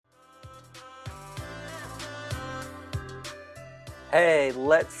Hey,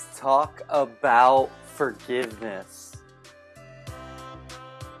 let's talk about forgiveness.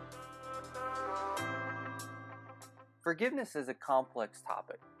 Forgiveness is a complex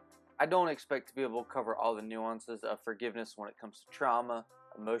topic. I don't expect to be able to cover all the nuances of forgiveness when it comes to trauma,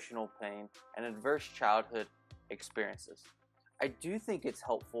 emotional pain, and adverse childhood experiences. I do think it's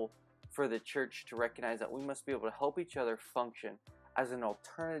helpful for the church to recognize that we must be able to help each other function as an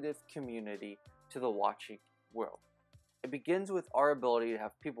alternative community to the watching world. It begins with our ability to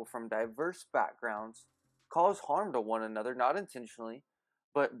have people from diverse backgrounds cause harm to one another, not intentionally,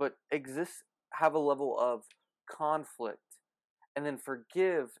 but exist, have a level of conflict, and then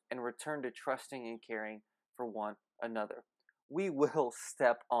forgive and return to trusting and caring for one another. We will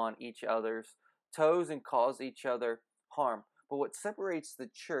step on each other's toes and cause each other harm. But what separates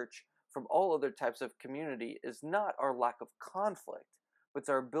the church from all other types of community is not our lack of conflict, but it's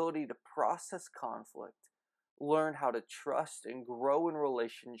our ability to process conflict, learn how to trust and grow in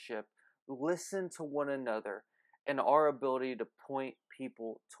relationship, listen to one another, and our ability to point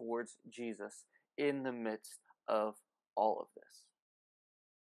people towards Jesus in the midst of all of this.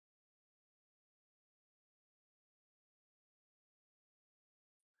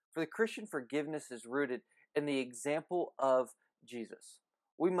 For the Christian, forgiveness is rooted in the example of Jesus.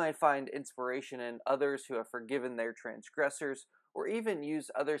 We might find inspiration in others who have forgiven their transgressors, or even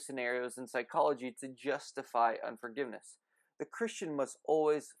use other scenarios in psychology to justify unforgiveness. The Christian must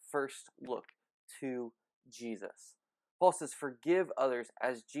always first look to Jesus. Paul says, "Forgive others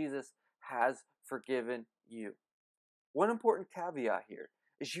as Jesus has forgiven you." One important caveat here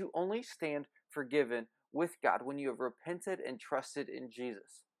is you only stand forgiven with God when you have repented and trusted in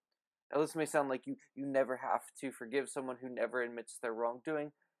Jesus. Now, this may sound like you never have to forgive someone who never admits their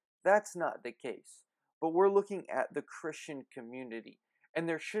wrongdoing. That's not the case. But we're looking at the Christian community, and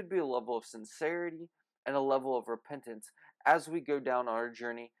there should be a level of sincerity and a level of repentance as we go down our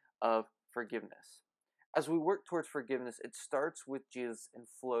journey of forgiveness. As we work towards forgiveness, it starts with Jesus and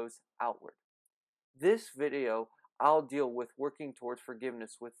flows outward. This video, I'll deal with working towards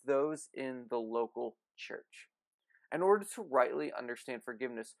forgiveness with those in the local church. In order to rightly understand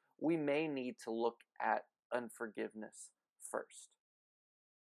forgiveness, we may need to look at unforgiveness first.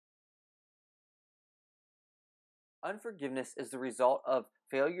 Unforgiveness is the result of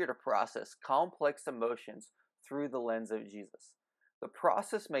failure to process complex emotions through the lens of Jesus. The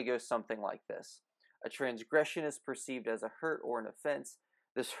process may go something like this. A transgression is perceived as a hurt or an offense.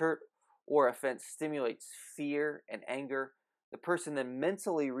 This hurt or offense stimulates fear and anger. The person then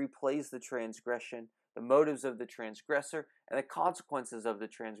mentally replays the transgression, the motives of the transgressor, and the consequences of the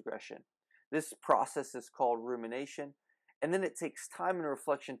transgression. This process is called rumination, and then it takes time and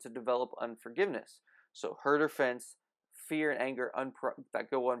reflection to develop unforgiveness. So hurt or offense, fear and anger that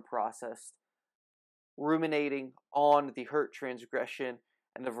go unprocessed, ruminating on the hurt, transgression,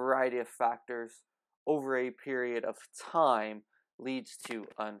 and the variety of factors over a period of time leads to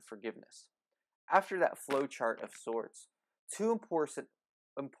unforgiveness. After that flow chart of sorts, two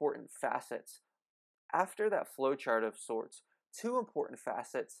important facets. After that flow chart of sorts, two important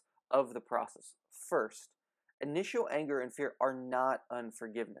facets of the process. First, initial anger and fear are not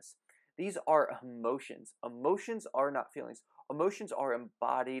unforgiveness. These are emotions. Emotions are not feelings. Emotions are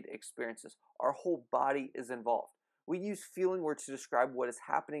embodied experiences. Our whole body is involved. We use feeling words to describe what is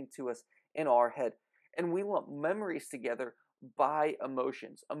happening to us in our head. And we lump memories together by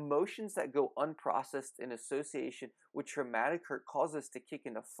emotions. Emotions that go unprocessed in association with traumatic hurt cause us to kick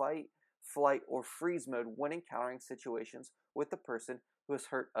into fight, flight, or freeze mode when encountering situations with the person who has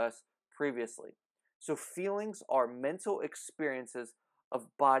hurt us previously. So feelings are mental experiences of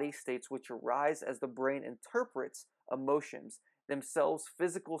body states which arise as the brain interprets emotions, themselves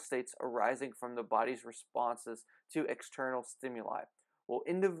physical states arising from the body's responses to external stimuli. While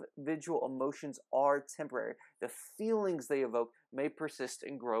individual emotions are temporary, the feelings they evoke may persist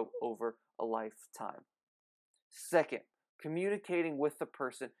and grow over a lifetime. Second, communicating with the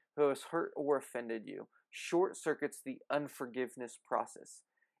person who has hurt or offended you short circuits the unforgiveness process.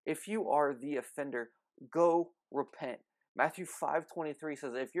 If you are the offender, go repent. Matthew 5:23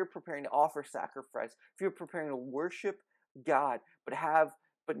 says if you're preparing to offer sacrifice, if you're preparing to worship God,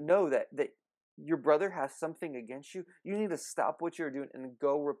 but know that your brother has something against you, you need to stop what you're doing and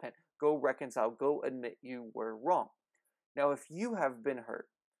go repent, go reconcile, go admit you were wrong. Now, if you have been hurt,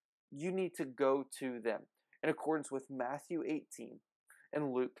 you need to go to them in accordance with Matthew 18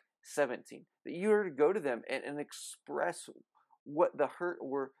 and Luke 17. That you are to go to them and express what the hurt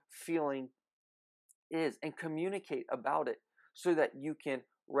or feeling is and communicate about it so that you can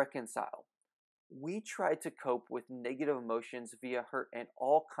reconcile. We try to cope with negative emotions via hurt in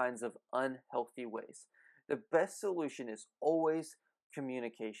all kinds of unhealthy ways. The best solution is always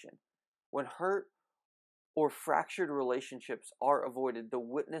communication. When hurt or fractured relationships are avoided, the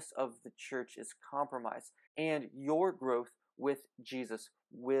witness of the church is compromised, and your growth with Jesus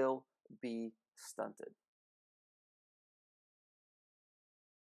will be stunted.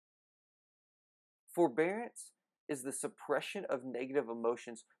 Forbearance is the suppression of negative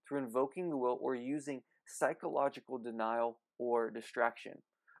emotions through invoking the will or using psychological denial or distraction.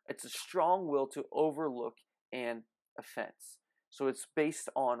 It's a strong will to overlook an offense. So it's based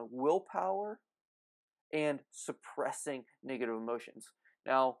on willpower and suppressing negative emotions.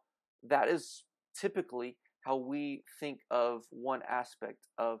 Now, that is typically how we think of one aspect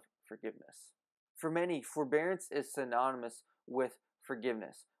of forgiveness. For many, forbearance is synonymous with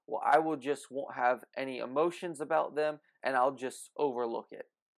forgiveness. Well, I won't have any emotions about them and I'll just overlook it.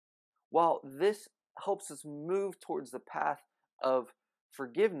 While this helps us move towards the path of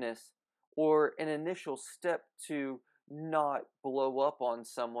forgiveness or an initial step to not blow up on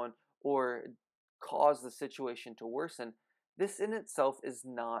someone or cause the situation to worsen, this in itself is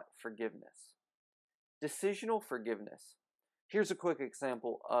not forgiveness. Decisional forgiveness. Here's a quick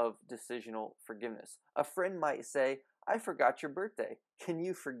example of decisional forgiveness. A friend might say, "I forgot your birthday. Can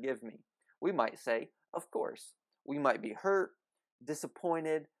you forgive me?" We might say, "Of course." We might be hurt,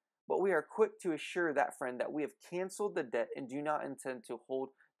 disappointed, but we are quick to assure that friend that we have canceled the debt and do not intend to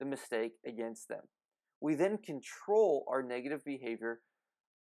hold the mistake against them. We then control our negative behavior,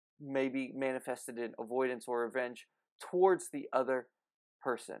 maybe manifested in avoidance or revenge, towards the other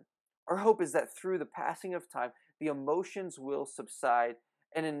person. Our hope is that through the passing of time, the emotions will subside,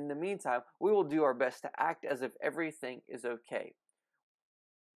 and in the meantime, we will do our best to act as if everything is okay.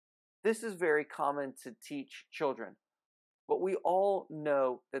 This is very common to teach children, but we all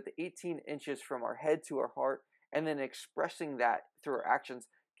know that the 18 inches from our head to our heart and then expressing that through our actions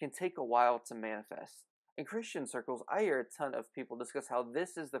can take a while to manifest. In Christian circles, I hear a ton of people discuss how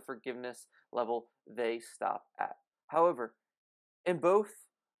this is the forgiveness level they stop at. However, in both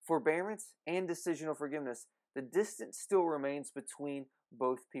forbearance and decisional forgiveness, the distance still remains between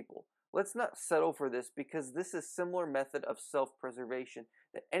both people. Let's not settle for this because this is a similar method of self-preservation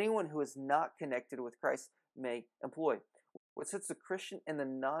that anyone who is not connected with Christ may employ. What sets the Christian and the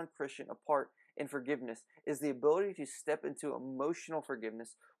non-Christian apart in forgiveness is the ability to step into emotional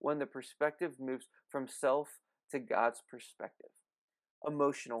forgiveness when the perspective moves from self to God's perspective.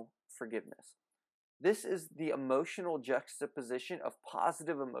 Emotional forgiveness. This is the emotional juxtaposition of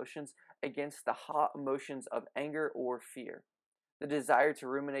positive emotions against the hot emotions of anger or fear. The desire to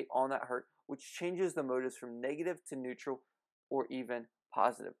ruminate on that hurt, which changes the motives from negative to neutral or even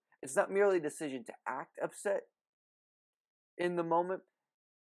positive. It's not merely a decision to act upset in the moment.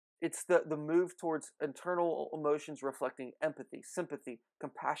 It's the move towards internal emotions reflecting empathy, sympathy,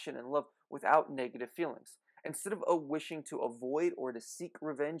 compassion, and love without negative feelings. Instead of wishing to avoid or to seek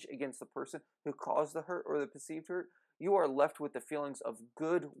revenge against the person who caused the hurt or the perceived hurt, you are left with the feelings of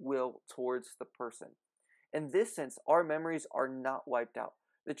goodwill towards the person. In this sense, our memories are not wiped out.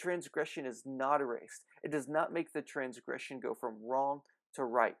 The transgression is not erased. It does not make the transgression go from wrong to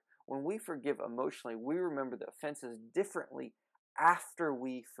right. When we forgive emotionally, we remember the offenses differently after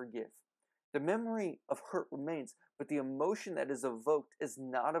we forgive. The memory of hurt remains, but the emotion that is evoked is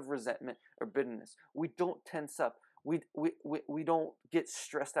not of resentment or bitterness. We don't tense up. We don't get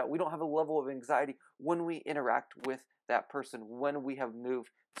stressed out. We don't have a level of anxiety when we interact with that person, when we have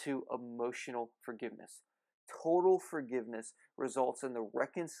moved to emotional forgiveness. Total forgiveness results in the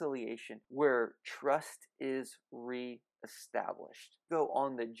reconciliation where trust is reestablished. Go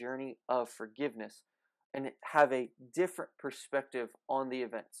on the journey of forgiveness and have a different perspective on the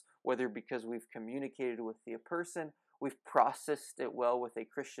events, whether because we've communicated with the person, we've processed it well with a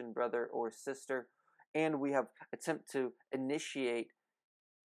Christian brother or sister, and we have attempted to initiate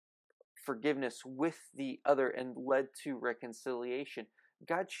forgiveness with the other and led to reconciliation.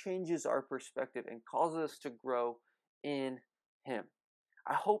 God changes our perspective and causes us to grow in Him.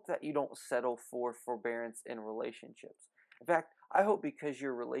 I hope that you don't settle for forbearance in relationships. In fact, I hope because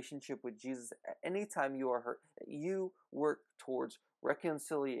your relationship with Jesus, at any time you are hurt, that you work towards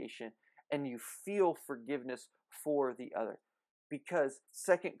reconciliation and you feel forgiveness for the other. Because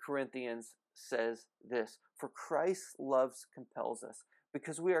 2 Corinthians says this, "For Christ's love compels us,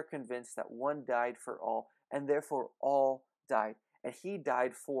 because we are convinced that one died for all, and therefore all died. And He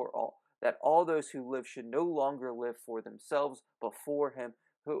died for all, that all those who live should no longer live for themselves, but for Him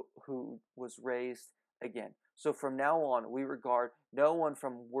who was raised again." So from now on, we regard no one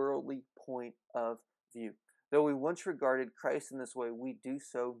from worldly point of view. Though we once regarded Christ in this way, we do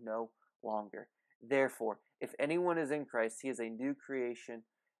so no longer. Therefore, if anyone is in Christ, he is a new creation.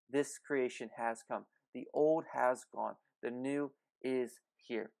 This creation has come. The old has gone, the new is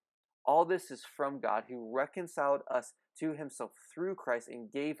here. All this is from God, who reconciled us to himself through Christ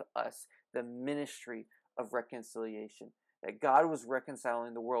and gave us the ministry of reconciliation. That God was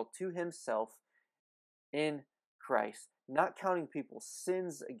reconciling the world to himself in Christ, not counting people's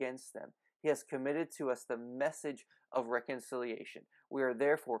sins against them. He has committed to us the message of reconciliation. We are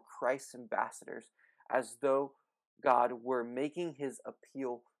therefore Christ's ambassadors, as though God were making his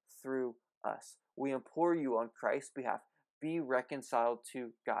appeal through us. We implore you on Christ's behalf, be reconciled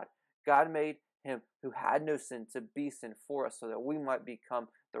to God. God made him who had no sin to be sin for us so that we might become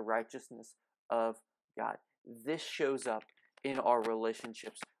the righteousness of God. This shows up in our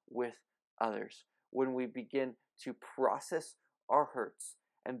relationships with others when we begin to process our hurts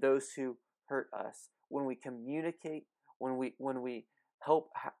and those who hurt us, when we communicate, when we help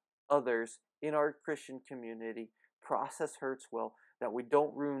others in our Christian community process hurts well, that we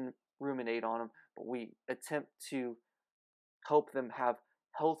don't ruminate on them, but we attempt to help them have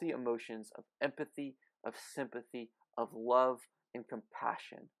healthy emotions of empathy, of sympathy, of love, and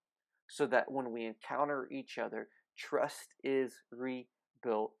compassion, so that when we encounter each other, trust is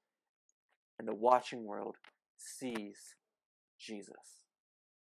rebuilt and the watching world sees Jesus.